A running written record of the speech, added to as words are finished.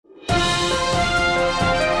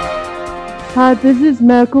Hi, this is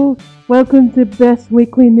Merkel. Welcome to Best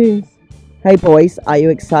Weekly News. Hey boys, are you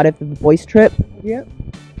excited for the boys trip? Yep.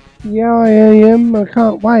 Yeah, I am. I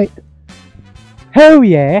can't wait. Hell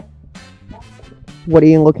yeah! What are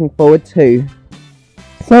you looking forward to?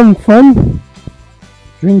 Some fun.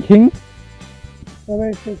 Drinking. I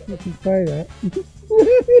don't think you can say that.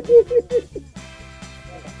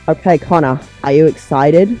 Okay, Connor, are you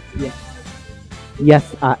excited?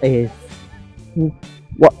 Yes, I is.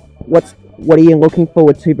 What are you looking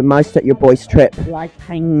forward to the most at your boys trip? Like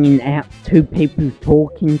hanging out to people,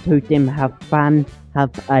 talking to them, have fun, have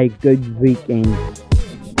a good weekend.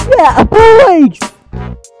 Yeah, boys!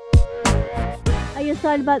 Are you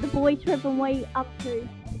excited about the boy trip and what are you up to?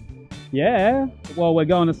 Yeah, well, we're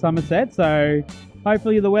going to Somerset, so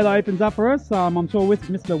hopefully the weather opens up for us. I'm sure with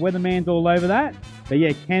Mr. Weatherman's all over that. But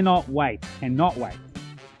yeah, cannot wait.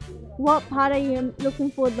 What part are you looking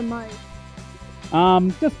forward the most?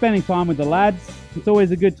 Just spending time with the lads. It's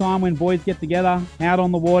always a good time when boys get together, out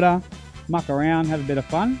on the water, muck around, have a bit of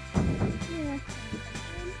fun. Yeah.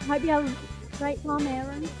 Hope you have a great time,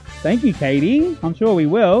 Aaron. Thank you, Katie. I'm sure we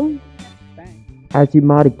will. Thanks. As you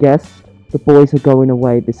might have guessed, the boys are going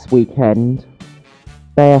away this weekend.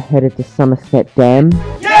 They are headed to Somerset Dam.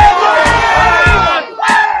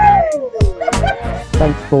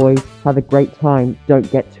 Thanks boys, have a great time,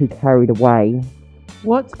 don't get too carried away.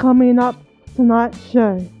 What's coming up tonight's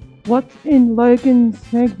show? What's in Logan's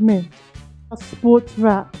segment? A sports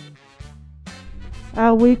wrap.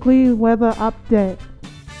 Our weekly weather update.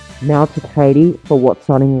 Now to Katie for what's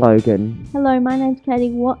on in Logan. Hello, my name's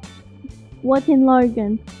Katie. What's in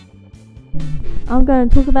Logan? I'm going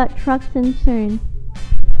to talk about trucks and soon.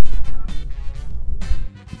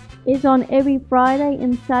 It's on every Friday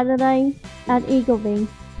and Saturday at Eagleby.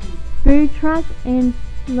 Food truck and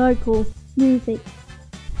local music.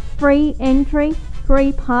 Free entry,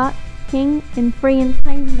 free parking and free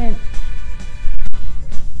entertainment.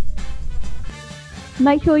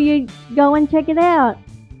 Make sure you go and check it out.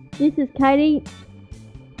 This is Katie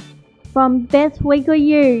from Best Weekly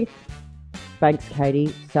Youth. Thanks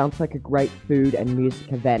Katie, sounds like a great food and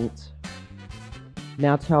music event.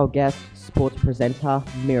 Now to our guest, sports presenter,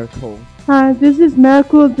 Miracle. Hi, this is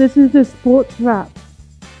Merkel. This is the sports wrap.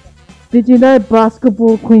 Did you know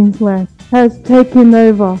Basketball Queensland has taken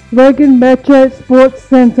over Logan Metro Sports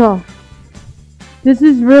Centre? This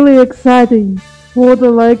is really exciting for the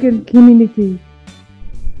Logan community.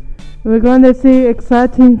 We're going to see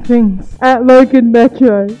exciting things at Logan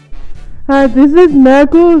Metro. Hi, this is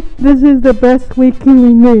Merkel. This is the Best Weekly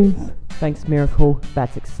News. Thanks Miracle,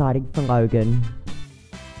 that's exciting for Logan.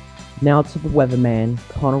 Now to the weatherman,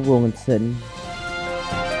 Connor Rawlinson.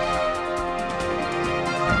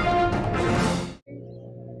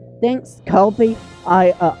 Thanks, Colby.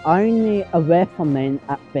 I are only a weatherman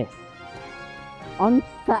at best. On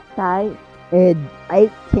Saturday, it's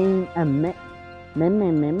 18 a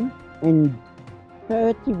minimum and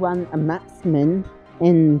 31 a maximum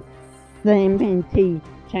and 70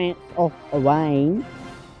 chance of rain.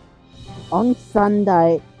 On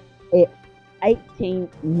Sunday, it's 18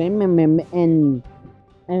 minimum and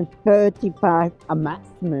 35 a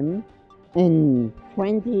maximum and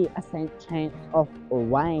 20% chance of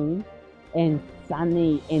rain and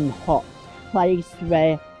sunny and hot. Please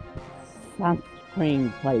wear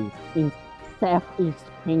sunscreen please in southeast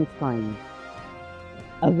Queensland.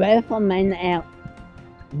 A weatherman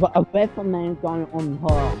going on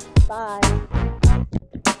holiday. Bye.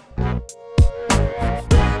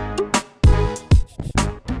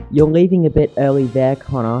 You're leaving a bit early there,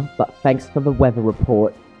 Connor, but thanks for the weather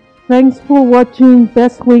report. Thanks for watching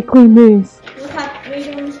Best Weekly News. What are you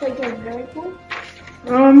doing this weekend? Very cool.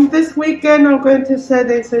 This weekend I'm going to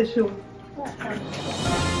Saturday Social.